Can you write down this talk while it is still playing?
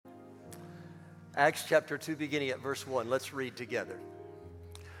Acts chapter 2, beginning at verse 1. Let's read together.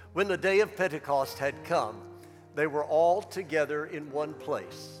 When the day of Pentecost had come, they were all together in one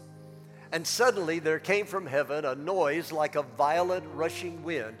place. And suddenly there came from heaven a noise like a violent rushing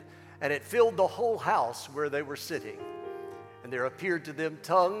wind, and it filled the whole house where they were sitting. And there appeared to them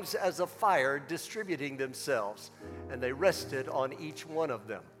tongues as of fire distributing themselves, and they rested on each one of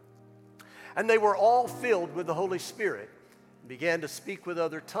them. And they were all filled with the Holy Spirit, and began to speak with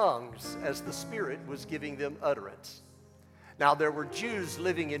other tongues as the Spirit was giving them utterance. Now there were Jews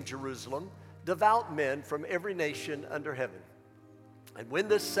living in Jerusalem, devout men from every nation under heaven. And when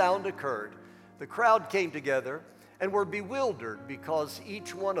this sound occurred, the crowd came together and were bewildered because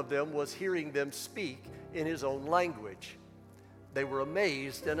each one of them was hearing them speak in his own language. They were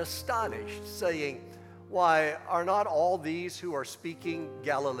amazed and astonished, saying, "Why, are not all these who are speaking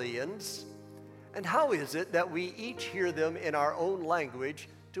Galileans? And how is it that we each hear them in our own language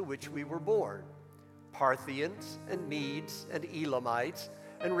to which we were born? Parthians and Medes and Elamites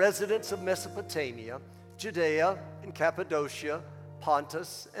and residents of Mesopotamia, Judea and Cappadocia,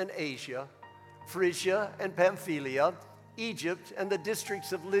 Pontus and Asia, Phrygia and Pamphylia, Egypt and the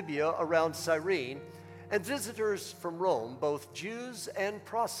districts of Libya around Cyrene, and visitors from Rome, both Jews and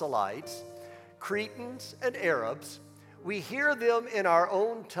proselytes, Cretans and Arabs, we hear them in our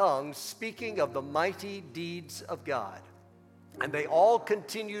own tongues speaking of the mighty deeds of God." And they all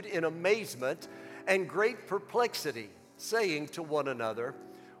continued in amazement and great perplexity, saying to one another,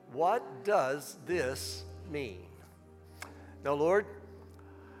 "What does this mean?" Now, Lord,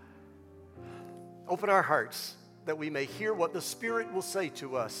 open our hearts that we may hear what the Spirit will say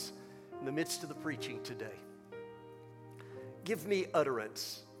to us in the midst of the preaching today. Give me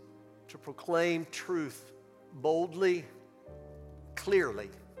utterance to proclaim truth boldly, clearly.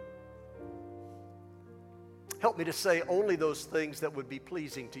 Help me to say only those things that would be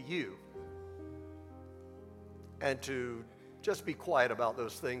pleasing to you, and to just be quiet about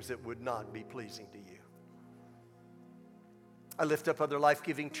those things that would not be pleasing to you. I lift up other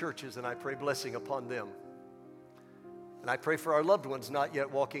life-giving churches, and I pray blessing upon them. And I pray for our loved ones not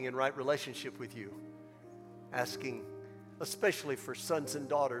yet walking in right relationship with you, asking especially for sons and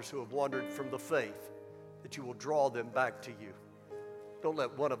daughters who have wandered from the faith, that you will draw them back to you. Don't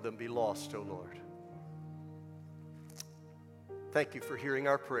let one of them be lost, O Lord. Thank you for hearing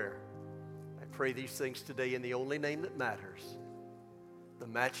our prayer. I pray these things today in the only name that matters, the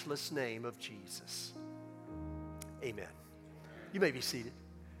matchless name of Jesus. Amen. You may be seated.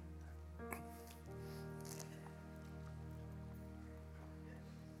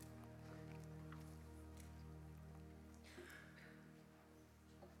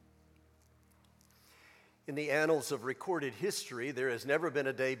 In the annals of recorded history, there has never been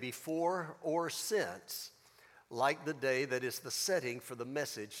a day before or since like the day that is the setting for the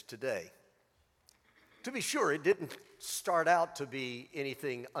message today. To be sure, it didn't start out to be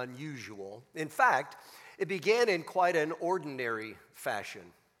anything unusual. In fact, it began in quite an ordinary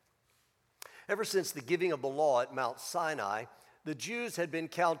fashion. Ever since the giving of the law at Mount Sinai, the Jews had been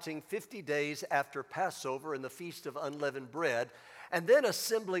counting 50 days after Passover and the Feast of Unleavened Bread, and then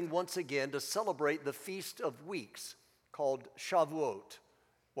assembling once again to celebrate the Feast of Weeks, called Shavuot,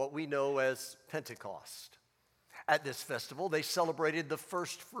 what we know as Pentecost. At this festival, they celebrated the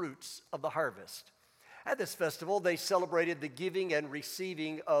first fruits of the harvest. At this festival, they celebrated the giving and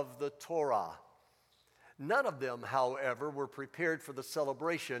receiving of the Torah. None of them, however, were prepared for the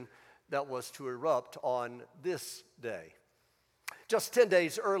celebration that was to erupt on this day. Just 10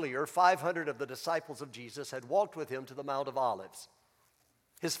 days earlier, 500 of the disciples of Jesus had walked with him to the Mount of Olives.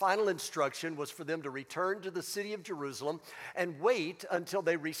 His final instruction was for them to return to the city of Jerusalem and wait until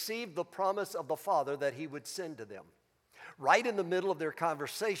they received the promise of the Father that he would send to them. Right in the middle of their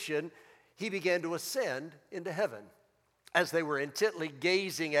conversation, he began to ascend into heaven. As they were intently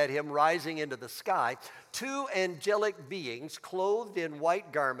gazing at him rising into the sky, two angelic beings clothed in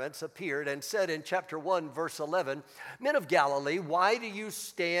white garments appeared and said in chapter 1, verse 11, "Men of Galilee, why do you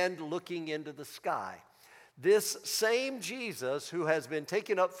stand looking into the sky? This same Jesus who has been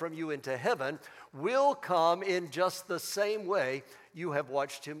taken up from you into heaven will come in just the same way you have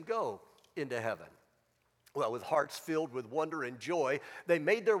watched him go into heaven." Well, with hearts filled with wonder and joy, they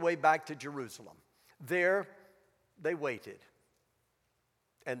made their way back to Jerusalem. There they waited,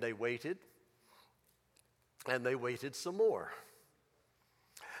 and they waited, and they waited some more.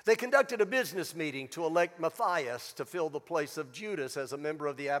 They conducted a business meeting to elect Matthias to fill the place of Judas as a member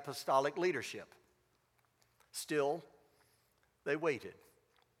of the apostolic leadership. Still, they waited.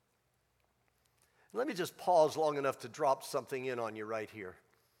 Let me just pause long enough to drop something in on you right here.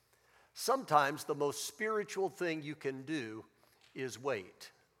 Sometimes the most spiritual thing you can do is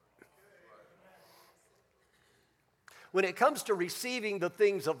wait. When it comes to receiving the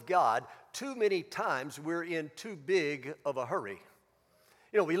things of God, too many times we're in too big of a hurry.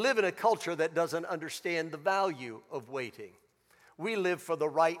 You know, we live in a culture that doesn't understand the value of waiting. We live for the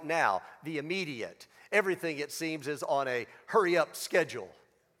right now, the immediate. Everything, it seems, is on a hurry-up schedule.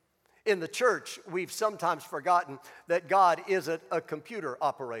 In the church, we've sometimes forgotten that God isn't a computer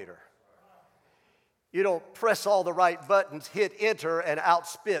operator. You don't press all the right buttons, hit enter, and out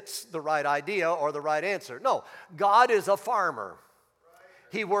spits the right idea or the right answer. No, God is a farmer.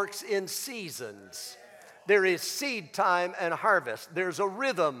 He works in seasons. There is seed time and harvest. There's a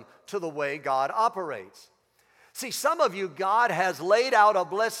rhythm to the way God operates. See, some of you, God has laid out a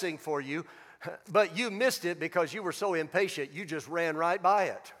blessing for you, but you missed it because you were so impatient, you just ran right by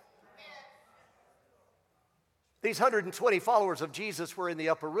it. These 120 followers of Jesus were in the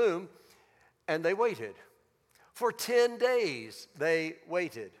upper room, and they waited. For 10 days, they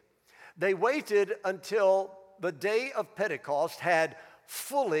waited. They waited until the day of Pentecost had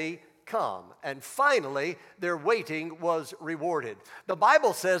fully come, and finally, their waiting was rewarded. The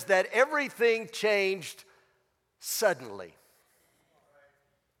Bible says that everything changed suddenly.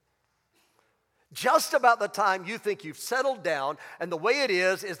 Just about the time you think you've settled down, and the way it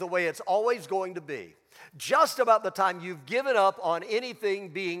is the way it's always going to be. Just about the time you've given up on anything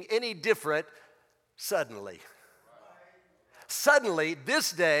being any different, suddenly. Suddenly,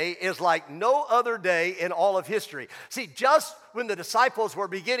 this day is like no other day in all of history. See, just when the disciples were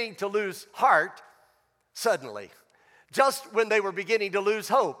beginning to lose heart, suddenly. Just when they were beginning to lose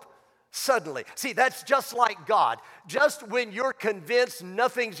hope, suddenly. See, that's just like God. Just when you're convinced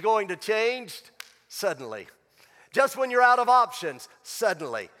nothing's going to change, suddenly. Just when you're out of options,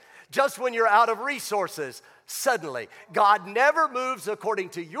 suddenly. Just when you're out of resources, suddenly. God never moves according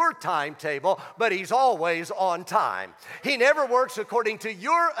to your timetable, but He's always on time. He never works according to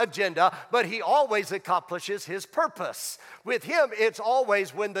your agenda, but He always accomplishes His purpose. With Him, it's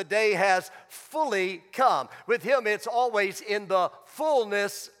always when the day has fully come. With Him, it's always in the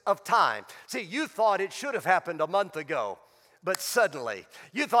fullness of time. See, you thought it should have happened a month ago, but suddenly.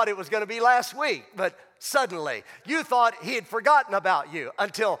 You thought it was going to be last week, but suddenly. You thought He had forgotten about you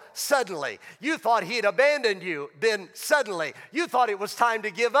until suddenly. You thought He had abandoned you, then suddenly. You thought it was time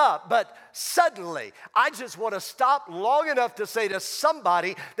to give up, but suddenly. I just want to stop long enough to say to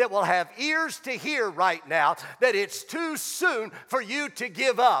somebody that will have ears to hear right now that it's too soon for you to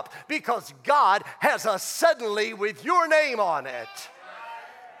give up, because God has a suddenly with your name on it.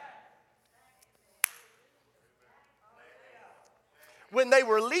 When they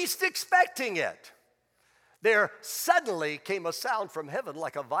were least expecting it, there suddenly came a sound from heaven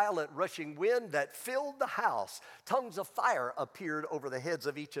like a violent rushing wind that filled the house. Tongues of fire appeared over the heads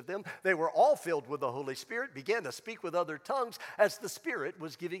of each of them. They were all filled with the Holy Spirit, began to speak with other tongues as the Spirit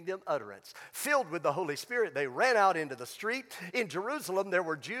was giving them utterance. Filled with the Holy Spirit, they ran out into the street. In Jerusalem, there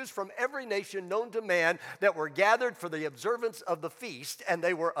were Jews from every nation known to man that were gathered for the observance of the feast, and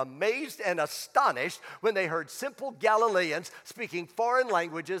they were amazed and astonished when they heard simple Galileans speaking foreign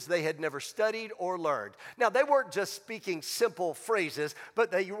languages they had never studied or learned. Now, they weren't just speaking simple phrases, but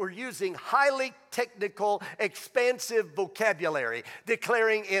they were using highly technical, expansive vocabulary,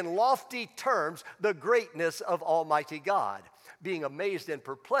 declaring in lofty terms the greatness of Almighty God. Being amazed and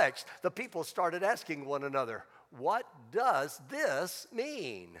perplexed, the people started asking one another, "What does this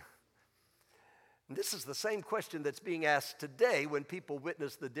mean?" And this is the same question that's being asked today when people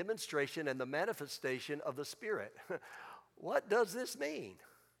witness the demonstration and the manifestation of the Spirit. What does this mean?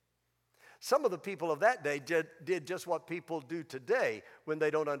 Some of the people of that day did just what people do today when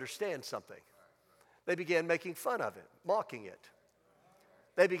they don't understand something. They began making fun of it, mocking it.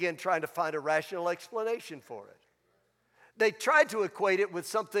 They began trying to find a rational explanation for it. They tried to equate it with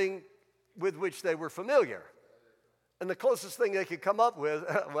something with which they were familiar. And the closest thing they could come up with,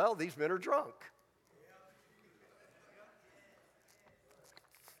 well, these men are drunk.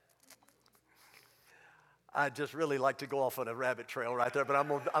 I'd just really like to go off on a rabbit trail right there, but I'm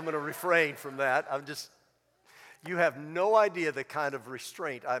going to refrain from that. You have no idea the kind of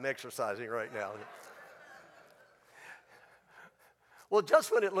restraint I'm exercising right now. Well,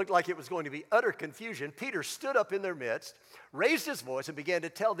 just when it looked like it was going to be utter confusion, Peter stood up in their midst, raised his voice, and began to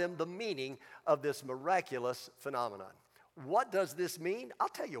tell them the meaning of this miraculous phenomenon. What does this mean? I'll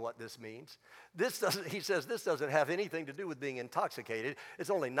tell you what this means. He says this doesn't have anything to do with being intoxicated. It's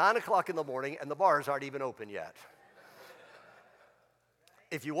only 9 o'clock in the morning and the bars aren't even open yet.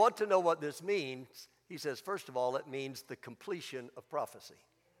 If you want to know what this means, he says, first of all, it means the completion of prophecy.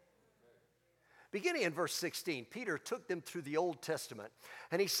 Beginning in verse 16, Peter took them through the Old Testament,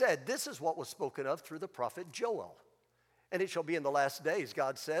 and he said, this is what was spoken of through the prophet Joel. And it shall be in the last days,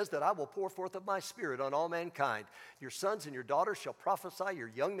 God says, that I will pour forth of my Spirit on all mankind. Your sons and your daughters shall prophesy, your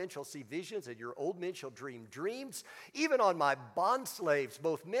young men shall see visions, and your old men shall dream dreams. Even on my bondslaves,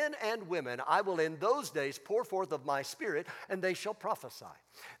 both men and women, I will in those days pour forth of my Spirit, and they shall prophesy.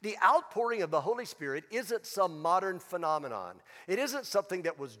 The outpouring of the Holy Spirit isn't some modern phenomenon. It isn't something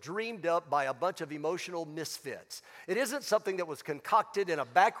that was dreamed up by a bunch of emotional misfits. It isn't something that was concocted in a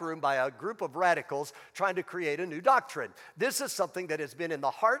back room by a group of radicals trying to create a new doctrine. This is something that has been in the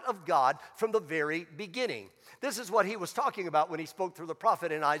heart of God from the very beginning. This is what he was talking about when he spoke through the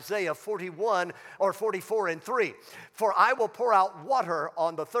prophet in Isaiah 41 or 44 and 3. For I will pour out water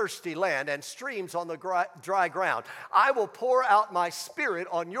on the thirsty land and streams on the dry ground. I will pour out my Spirit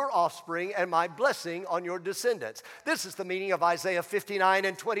on your offspring and my blessing on your descendants. This is the meaning of Isaiah 59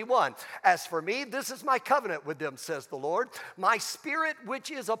 and 21. As for me, this is my covenant with them, says the Lord. My Spirit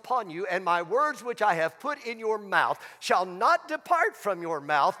which is upon you and my words which I have put in your mouth shall not depart from your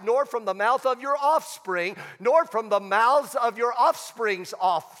mouth, nor from the mouth of your offspring, nor from the mouths of your offspring's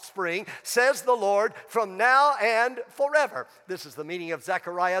offspring, says the Lord, from now and forever. This is the meaning of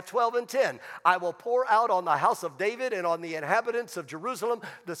Zechariah 12 and 10. I will pour out on the house of David and on the inhabitants of Jerusalem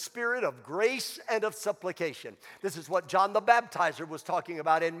the Spirit of grace and of supplication. This is what John the Baptizer was talking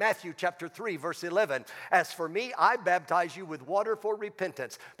about in Matthew chapter 3, verse 11. As for me, I baptize you with water for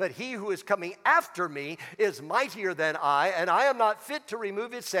repentance, but he who is coming after me is mightier than I, and I am not fit to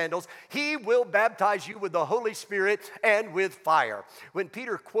remove his sandals. He will baptize you with the Holy Spirit and with fire. When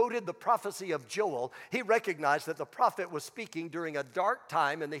Peter quoted the prophecy of Joel, he recognized that the prophet was speaking during a dark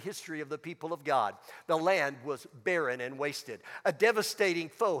time in the history of the people of God. The land was barren and wasted. A devastating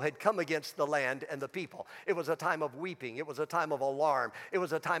foe had come against the land and the people. It was a time of weeping. It was a time of alarm. It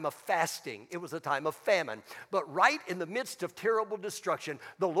was a time of fasting. It was a time of famine. But right in the midst of terrible destruction,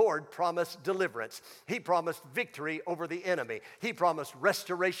 the Lord promised deliverance. He promised victory over the enemy. He promised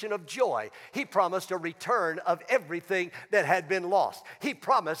restoration of joy. He promised a return of everything that had been lost. He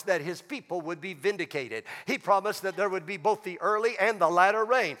promised that his people would be vindicated. He promised that there would be both the early and the latter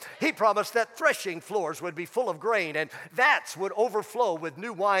rain. He promised that threshing floors would be full of grain and vats would overflow with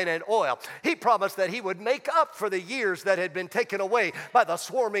new wine and oil. He promised that he would make up for the years that had been taken away by the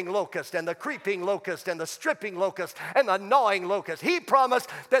swarming locust and the creeping locust and the stripping locust and the gnawing locust. He promised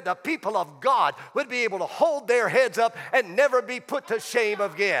that the people of God would be able to hold their heads up and never be put to shame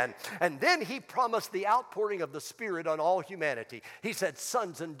again. And then he promised the outpouring of the Spirit on all humanity. He said,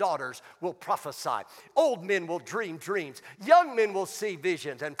 sons and daughters will prophesy. Old men will dream dreams. Young men will see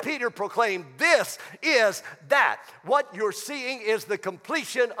visions. And Peter proclaimed, this is that. What you're seeing is the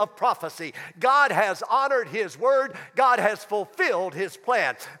completion of prophecy. God has honored his word. God has fulfilled his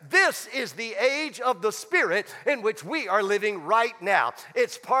plan. This is the age of the Spirit in which we are living right now.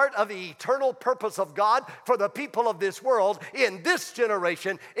 It's part of the eternal purpose of God for the people of this world. In this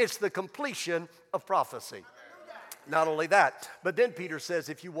generation, it's the completion of prophecy. Not only that, but then Peter says,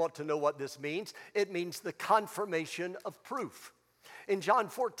 if you want to know what this means, it means the confirmation of proof. In John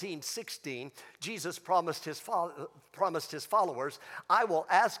 14:16, Jesus promised his followers, I will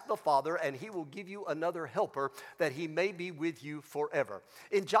ask the Father, and he will give you another helper, that he may be with you forever.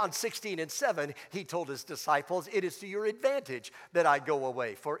 In John 16 and 7, he told his disciples, it is to your advantage that I go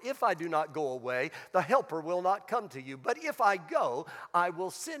away. For if I do not go away, the helper will not come to you. But if I go, I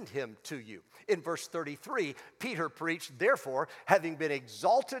will send him to you. In verse 33, Peter preached, therefore, having been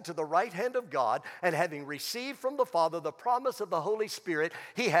exalted to the right hand of God, and having received from the Father the promise of the Holy Spirit,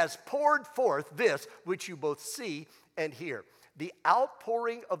 he has poured forth this which you both see and hear. The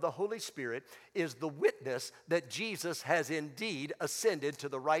outpouring of the Holy Spirit is the witness that Jesus has indeed ascended to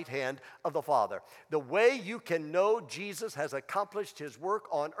the right hand of the Father. The way you can know Jesus has accomplished his work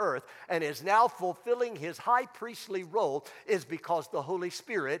on earth and is now fulfilling his high priestly role is because the Holy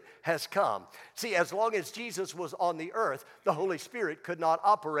Spirit has come. See, as long as Jesus was on the earth, the Holy Spirit could not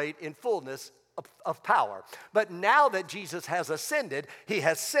operate in fullness of power. But now that Jesus has ascended, he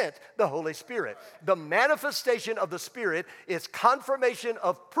has sent the Holy Spirit. The manifestation of the Spirit is confirmation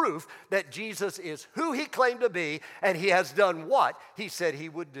of proof that Jesus is who he claimed to be, and he has done what he said he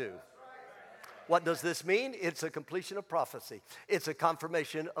would do. What does this mean? It's a completion of prophecy. It's a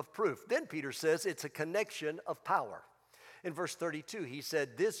confirmation of proof. Then Peter says it's a connection of power. In verse 32, he said,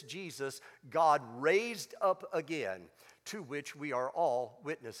 this Jesus God raised up again, to which we are all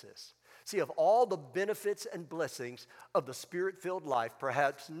witnesses. See, of all the benefits and blessings of the Spirit-filled life,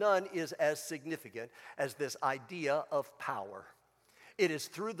 perhaps none is as significant as this idea of power. It is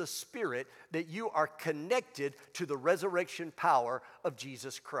through the Spirit that you are connected to the resurrection power of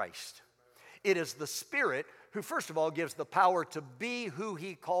Jesus Christ. It is the Spirit who, first of all, gives the power to be who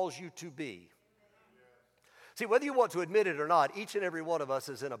he calls you to be. See, whether you want to admit it or not, each and every one of us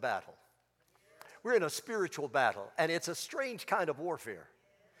is in a battle. We're in a spiritual battle, and it's a strange kind of warfare.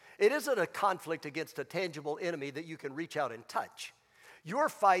 It isn't a conflict against a tangible enemy that you can reach out and touch. You're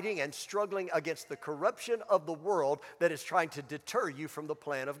fighting and struggling against the corruption of the world that is trying to deter you from the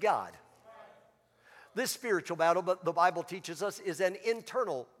plan of God. This spiritual battle, but the Bible teaches us, is an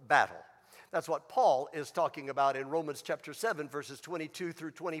internal battle. That's what Paul is talking about in Romans chapter 7, verses 22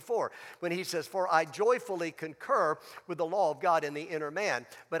 through 24, when he says, "For I joyfully concur with the law of God in the inner man,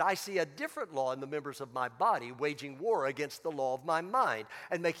 but I see a different law in the members of my body, waging war against the law of my mind,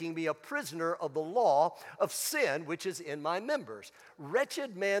 and making me a prisoner of the law of sin which is in my members.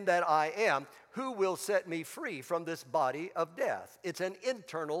 Wretched man that I am, who will set me free from this body of death?" It's an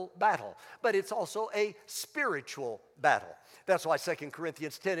internal battle, but it's also a spiritual battle. That's why 2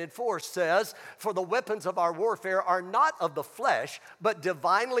 Corinthians 10:4 says, "For the weapons of our warfare are not of the flesh, but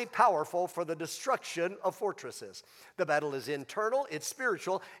divinely powerful for the destruction of fortresses." The battle is internal, it's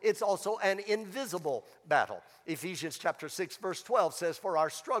spiritual, it's also an invisible battle. Ephesians chapter 6, verse 12 says, "For our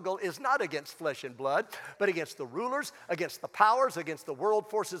struggle is not against flesh and blood, but against the rulers, against the powers, against the world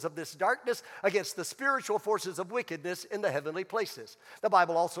forces of this darkness, against the spiritual forces of wickedness in the heavenly places." The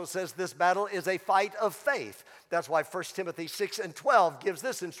Bible also says this battle is a fight of faith. That's why 1 Timothy 6:12 gives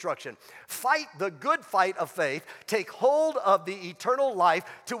this instruction: "Fight the good fight of faith, take hold of the eternal life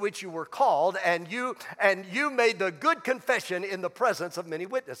to which you were called, and you made the good confession in the presence of many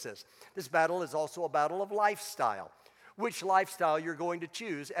witnesses." This battle is also a battle of lifestyle. Which lifestyle you're going to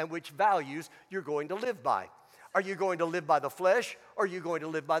choose and which values you're going to live by. Are you going to live by the flesh, or are you going to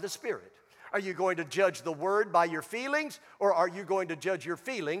live by the Spirit? Are you going to judge the Word by your feelings, or are you going to judge your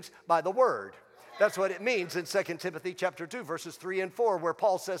feelings by the Word? That's what it means in 2 Timothy chapter 2, verses 3 and 4, where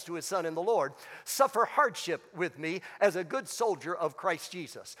Paul says to his son in the Lord, "Suffer hardship with me as a good soldier of Christ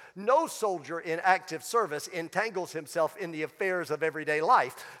Jesus. No soldier in active service entangles himself in the affairs of everyday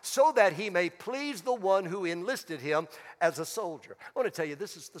life, so that he may please the one who enlisted him as a soldier." I want to tell you,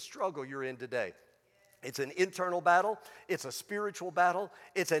 this is the struggle you're in today. It's an internal battle, it's a spiritual battle,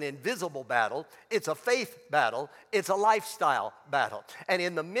 it's an invisible battle, it's a faith battle, it's a lifestyle battle. And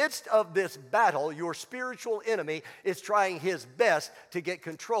in the midst of this battle, your spiritual enemy is trying his best to get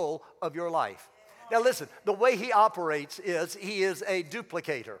control of your life. Now listen, the way he operates is he is a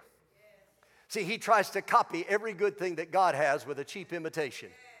duplicator. See, he tries to copy every good thing that God has with a cheap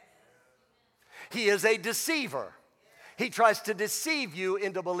imitation. He is a deceiver. He tries to deceive you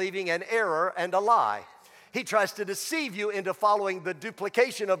into believing an error and a lie. He tries to deceive you into following the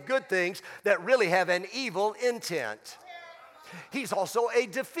duplication of good things that really have an evil intent. He's also a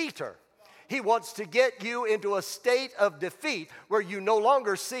defeater. He wants to get you into a state of defeat where you no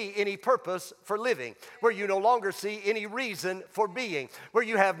longer see any purpose for living, where you no longer see any reason for being, where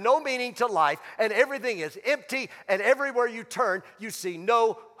you have no meaning to life and everything is empty, and everywhere you turn, you see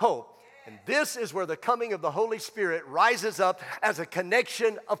no hope. And this is where the coming of the Holy Spirit rises up as a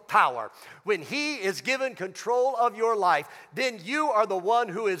connection of power. When He is given control of your life, then you are the one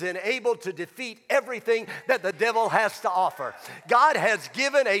who is enabled to defeat everything that the devil has to offer. God has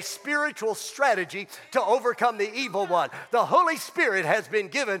given a spiritual strategy to overcome the evil one. The Holy Spirit has been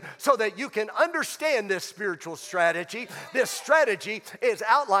given so that you can understand this spiritual strategy. This strategy is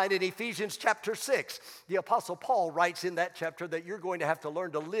outlined in Ephesians chapter 6. The Apostle Paul writes in that chapter that you're going to have to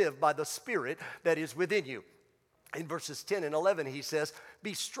learn to live by the Spirit that is within you. In verses 10 and 11, he says,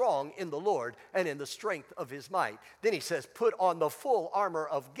 "Be strong in the Lord and in the strength of His might." Then he says, "Put on the full armor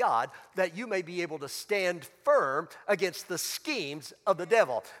of God, that you may be able to stand firm against the schemes of the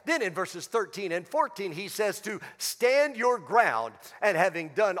devil." Then in verses 13 and 14, he says to stand your ground, and having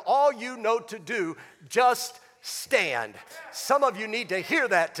done all you know to do, just stand. Some of you need to hear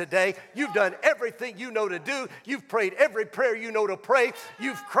that today. You've done everything you know to do. You've prayed every prayer you know to pray.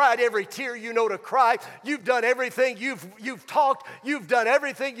 You've cried every tear you know to cry. You've done everything. You've talked. You've done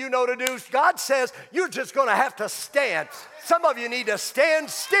everything you know to do. God says you're just going to have to stand. Some of you need to stand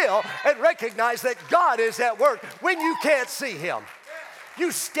still and recognize that God is at work when you can't see Him.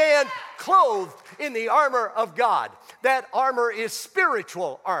 You stand clothed in the armor of God. That armor is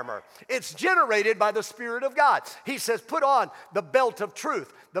spiritual armor. It's generated by the Spirit of God. He says, put on the belt of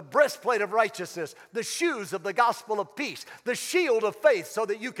truth, the breastplate of righteousness, the shoes of the gospel of peace, the shield of faith, so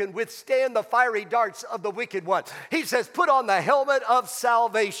that you can withstand the fiery darts of the wicked one. He says, put on the helmet of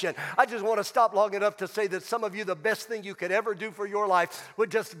salvation. I just want to stop long enough to say that some of you, the best thing you could ever do for your life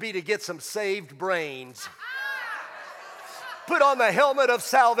would just be to get some saved brains. Put on the helmet of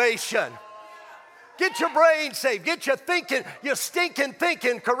salvation. Get your brain saved. Get your thinking, your stinking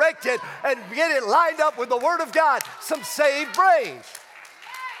thinking corrected, and get it lined up with the Word of God. Some saved brains.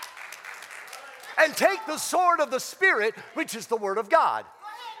 and take the sword of the Spirit, which is the Word of God.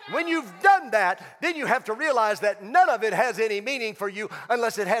 When you've done that, then you have to realize that none of it has any meaning for you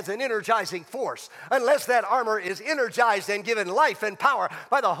unless it has an energizing force. Unless that armor is energized and given life and power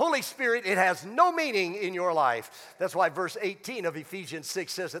by the Holy Spirit, it has no meaning in your life. That's why verse 18 of Ephesians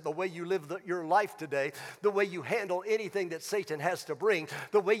 6 says that the way you live your life today, the way you handle anything that Satan has to bring,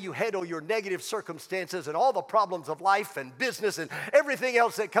 the way you handle your negative circumstances and all the problems of life and business and everything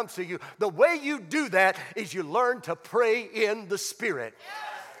else that comes to you, the way you do that is you learn to pray in the Spirit.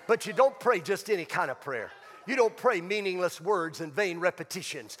 But you don't pray just any kind of prayer. You don't pray meaningless words and vain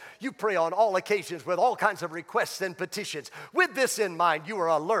repetitions. You pray on all occasions with all kinds of requests and petitions. With this in mind, you are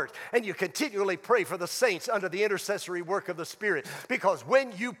alert and you continually pray for the saints under the intercessory work of the Spirit. Because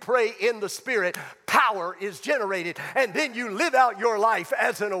when you pray in the Spirit, power is generated, and then you live out your life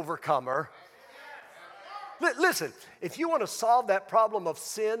as an overcomer. Listen, if you want to solve that problem of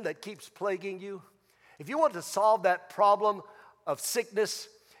sin that keeps plaguing you, if you want to solve that problem of sickness,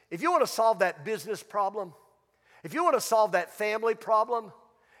 if you want to solve that business problem, if you want to solve that family problem,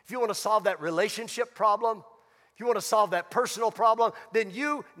 if you want to solve that relationship problem, if you want to solve that personal problem, then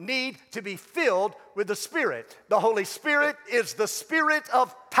you need to be filled with the Spirit. The Holy Spirit is the Spirit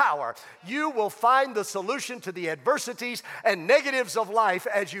of power. You will find the solution to the adversities and negatives of life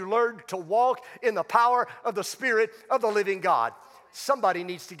as you learn to walk in the power of the Spirit of the living God. Somebody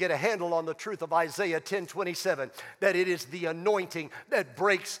needs to get a handle on the truth of Isaiah 10:27, that it is the anointing that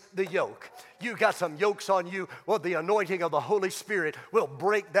breaks the yoke. You got some yokes on you. Well, the anointing of the Holy Spirit will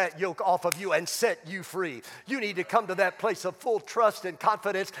break that yoke off of you and set you free. You need to come to that place of full trust and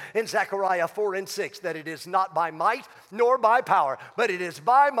confidence in Zechariah 4:6, that it is not by might nor by power, but it is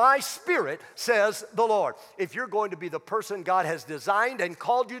by my Spirit, says the Lord. If you're going to be the person God has designed and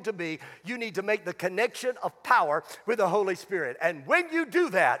called you to be, you need to make the connection of power with the Holy Spirit. And when you do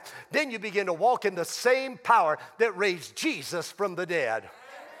that, then you begin to walk in the same power that raised Jesus from the dead.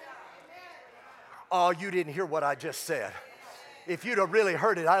 Oh, you didn't hear what I just said. If you'd have really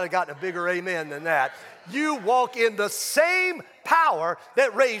heard it, I'd have gotten a bigger amen than that. You walk in the same power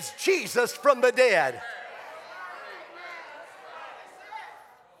that raised Jesus from the dead.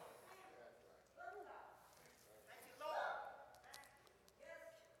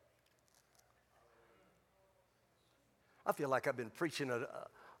 I feel like I've been preaching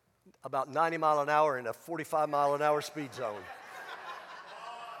about 90 mile an hour in a 45 mile an hour speed zone.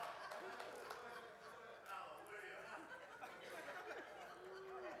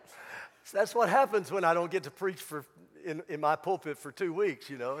 That's what happens when I don't get to preach in my pulpit for 2 weeks,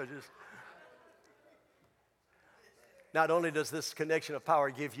 you know. Not only does this connection of power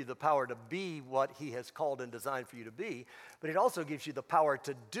give you the power to be what He has called and designed for you to be, but it also gives you the power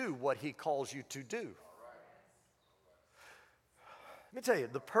to do what He calls you to do. Let me tell you,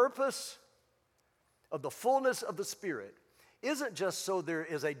 the purpose of the fullness of the Spirit isn't just so there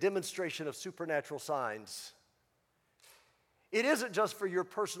is a demonstration of supernatural signs. It isn't just for your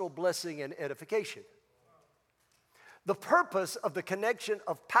personal blessing and edification. The purpose of the connection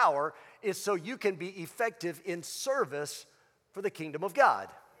of power is so you can be effective in service for the kingdom of God.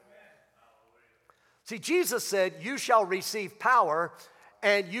 See, Jesus said, "You shall receive power,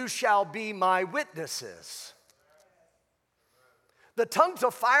 and you shall be my witnesses." The tongues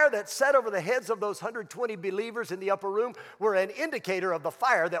of fire that set over the heads of those 120 believers in the upper room were an indicator of the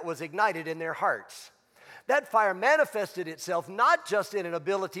fire that was ignited in their hearts. That fire manifested itself not just in an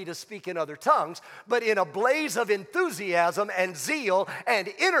ability to speak in other tongues, but in a blaze of enthusiasm and zeal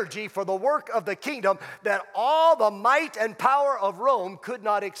and energy for the work of the kingdom that all the might and power of Rome could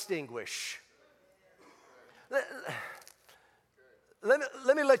not extinguish. Let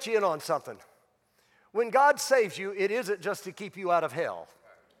me let you in on something. When God saves you, it isn't just to keep you out of hell.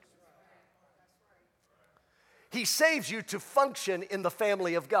 He saves you to function in the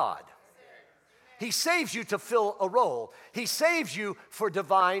family of God. He saves you to fill a role. He saves you for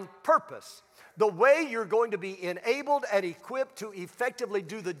divine purpose. The way you're going to be enabled and equipped to effectively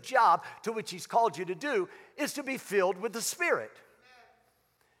do the job to which He's called you to do is to be filled with the Spirit.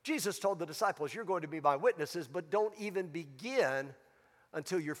 Jesus told the disciples, "You're going to be my witnesses, but don't even begin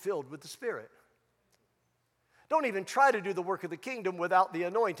until you're filled with the Spirit." Don't even try to do the work of the kingdom without the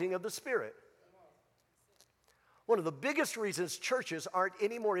anointing of the Spirit. One of the biggest reasons churches aren't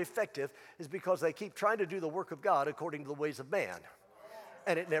any more effective is because they keep trying to do the work of God according to the ways of man,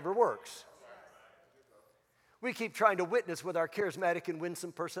 and it never works. We keep trying to witness with our charismatic and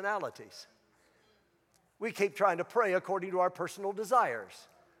winsome personalities. We keep trying to pray according to our personal desires.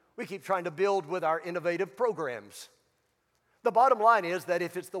 We keep trying to build with our innovative programs. The bottom line is that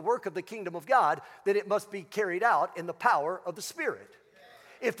if it's the work of the kingdom of God, then it must be carried out in the power of the Spirit.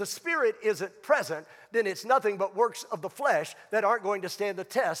 If the Spirit isn't present, then it's nothing but works of the flesh that aren't going to stand the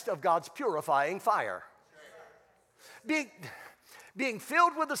test of God's purifying fire. Being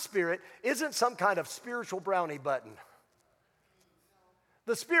filled with the Spirit isn't some kind of spiritual brownie button.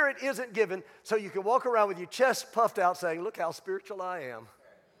 The Spirit isn't given so you can walk around with your chest puffed out saying, look how spiritual I am.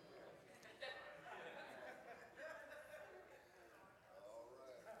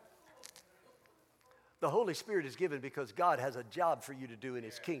 The Holy Spirit is given because God has a job for you to do in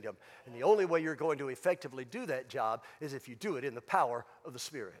His kingdom. And the only way you're going to effectively do that job is if you do it in the power of the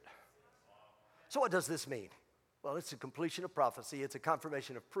Spirit. So what does this mean? Well, it's a completion of prophecy. It's a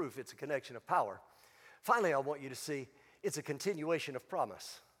confirmation of proof. It's a connection of power. Finally, I want you to see it's a continuation of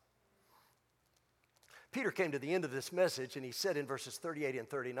promise. Peter came to the end of this message and he said in verses 38 and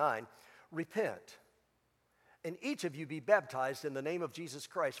 39, repent, and each of you be baptized in the name of Jesus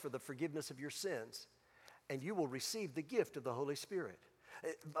Christ for the forgiveness of your sins, and you will receive the gift of the Holy Spirit.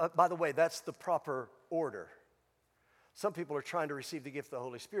 By the way, that's the proper order. Some people are trying to receive the gift of the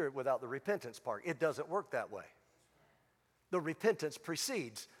Holy Spirit without the repentance part. It doesn't work that way. The repentance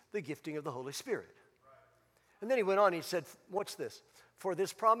precedes the gifting of the Holy Spirit. And then he went on, he said, watch this. For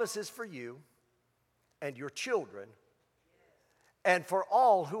this promise is for you and your children, and for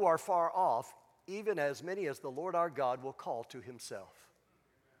all who are far off, even as many as the Lord our God will call to Himself.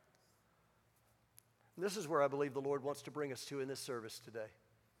 And this is where I believe the Lord wants to bring us to in this service today.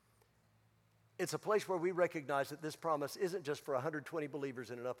 It's a place where we recognize that this promise isn't just for 120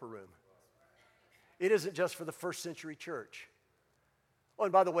 believers in an upper room. It isn't just for the first century church. Oh,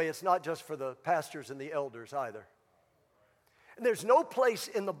 and by the way, it's not just for the pastors and the elders either. And there's no place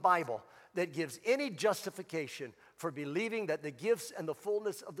in the Bible that gives any justification for believing that the gifts and the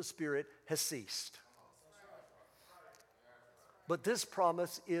fullness of the Spirit has ceased. But this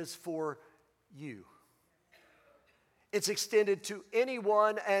promise is for you. It's extended to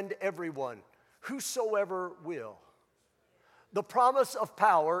anyone and everyone, whosoever will. The promise of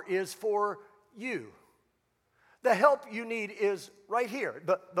power is for you. The help you need is right here.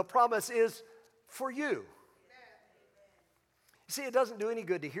 The promise is for you. See, it doesn't do any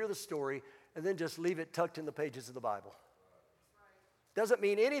good to hear the story and then just leave it tucked in the pages of the Bible. Doesn't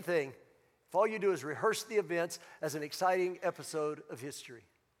mean anything if all you do is rehearse the events as an exciting episode of history.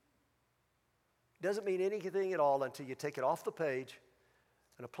 Doesn't mean anything at all until you take it off the page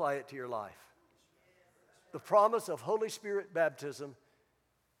and apply it to your life. The promise of Holy Spirit baptism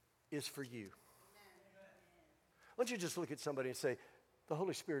is for you. Why don't you just look at somebody and say, the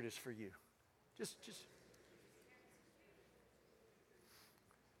Holy Spirit is for you. Just.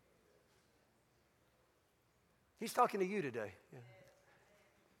 He's talking to you today. Yeah.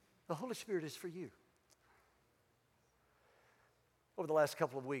 The Holy Spirit is for you. Over the last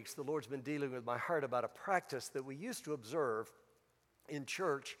couple of weeks, the Lord's been dealing with my heart about a practice that we used to observe in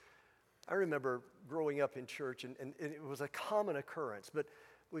church. I remember growing up in church, and it was a common occurrence, but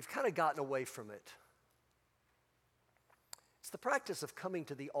we've kind of gotten away from it. It's the practice of coming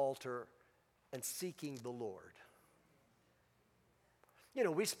to the altar and seeking the Lord. You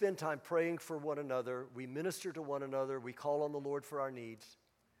know, we spend time praying for one another, we minister to one another, we call on the Lord for our needs.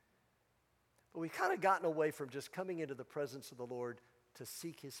 But we've kind of gotten away from just coming into the presence of the Lord to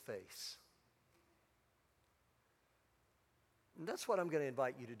seek His face. And that's what I'm going to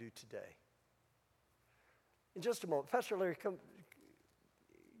invite you to do today. In just a moment, Pastor Larry, come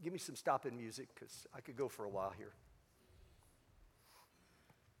give me some stop-in music because I could go for a while here.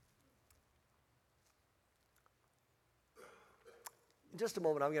 In just a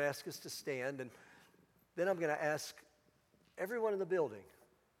moment, I'm going to ask us to stand, and then I'm going to ask everyone in the building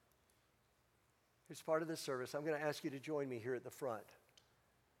who's part of this service, I'm going to ask you to join me here at the front.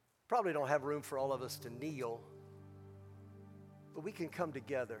 Probably don't have room for all of us to kneel, but we can come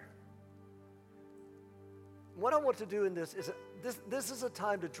together. What I want to do in this is, this is a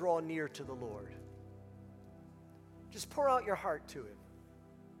time to draw near to the Lord. Just pour out your heart to Him.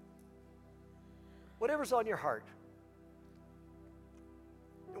 Whatever's on your heart.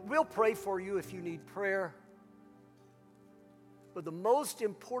 We'll pray for you if you need prayer. But the most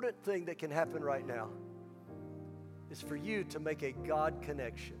important thing that can happen right now is for you to make a God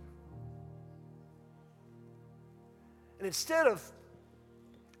connection. And instead of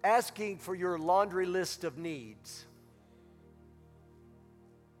asking for your laundry list of needs,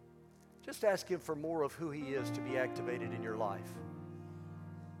 just ask Him for more of who He is to be activated in your life.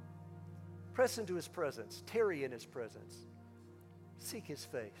 Press into His presence. Tarry in His presence. Seek His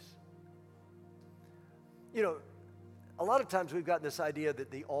face. You know, a lot of times we've gotten this idea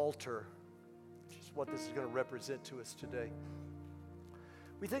that the altar, which is what this is going to represent to us today,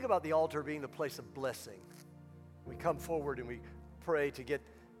 we think about the altar being the place of blessing. We come forward and we pray to get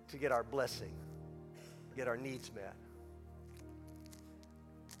our blessing, get our needs met.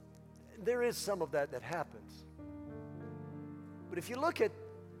 There is some of that happens. But if you look at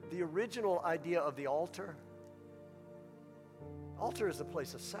the original idea of the altar is a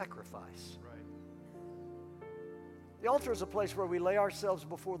place of sacrifice. Right. The altar is a place where we lay ourselves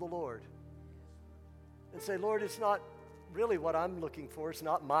before the Lord and say, Lord, it's not really what I'm looking for. It's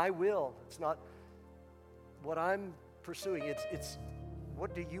not my will. It's not what I'm pursuing. It's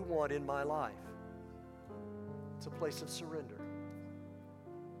what do you want in my life? It's a place of surrender.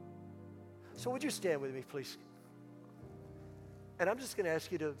 So would you stand with me, please? And I'm just going to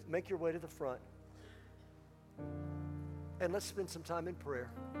ask you to make your way to the front. And let's spend some time in prayer.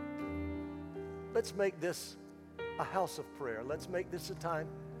 Let's make this a house of prayer. Let's make this a time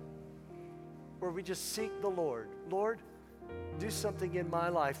where we just seek the Lord. Lord, do something in my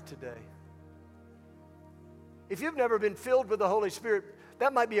life today. If you've never been filled with the Holy Spirit,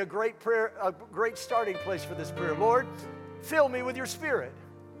 that might be a great prayer, a great starting place for this prayer. Lord, fill me with your Spirit.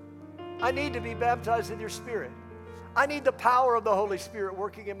 I need to be baptized in your Spirit. I need the power of the Holy Spirit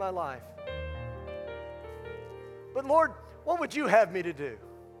working in my life. But Lord, what would you have me to do?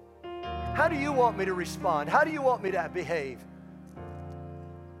 How do you want me to respond? How do you want me to behave?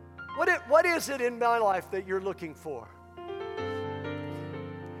 What is it in my life that you're looking for?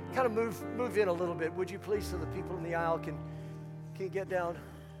 Kind of move in a little bit, would you please, so the people in the aisle can get down.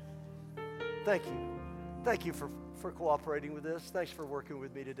 Thank you. Thank you for cooperating with this. Thanks for working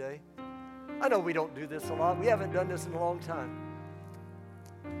with me today. I know we don't do this a lot. We haven't done this in a long time.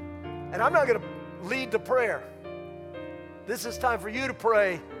 And I'm not going to lead the prayer. This is time for you to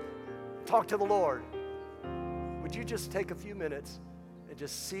pray, talk to the Lord. Would you just take a few minutes and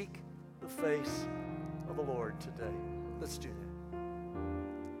just seek the face of the Lord today? Let's do that.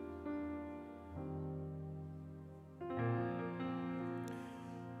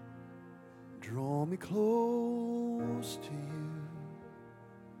 Draw me close to you.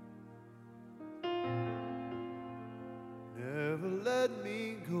 Never let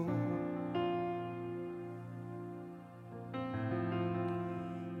me go. I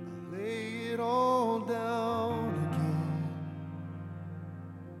lay it all down again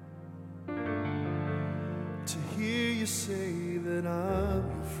to hear you say that I'm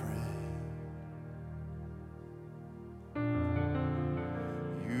your friend.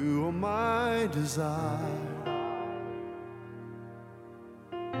 You are my desire.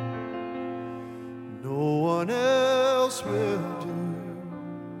 No one else will do,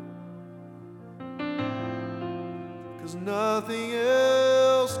 'cause nothing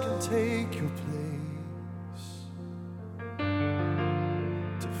else can take your place.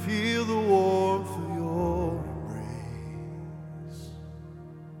 To feel the warmth of your embrace.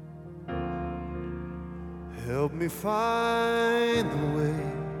 Help me find the way,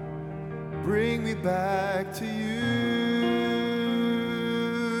 bring me back to you.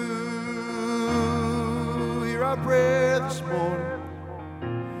 Hear our prayer this morning.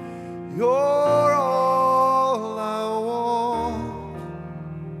 You're all I want.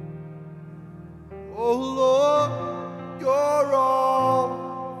 Oh Lord, you're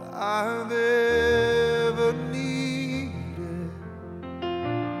all I've ever needed.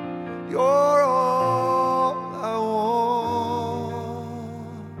 You're all I want.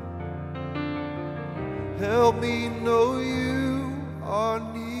 Help me know you are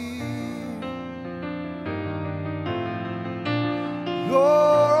near. You're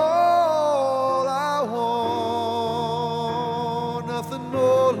all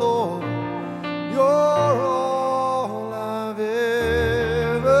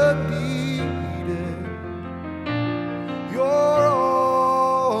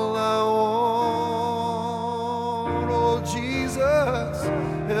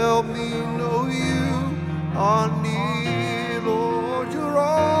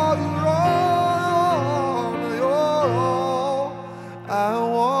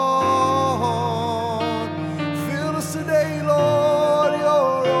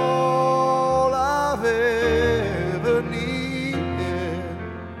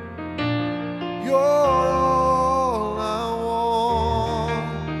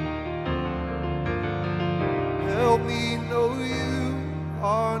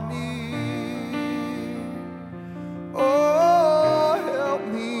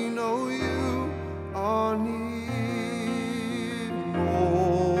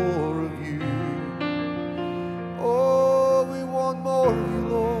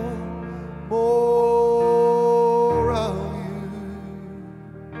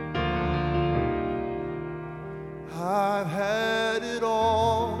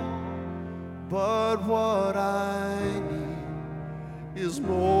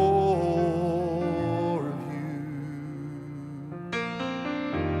more of you.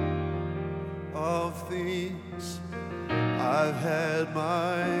 Of things I've had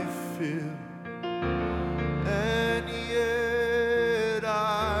my fill,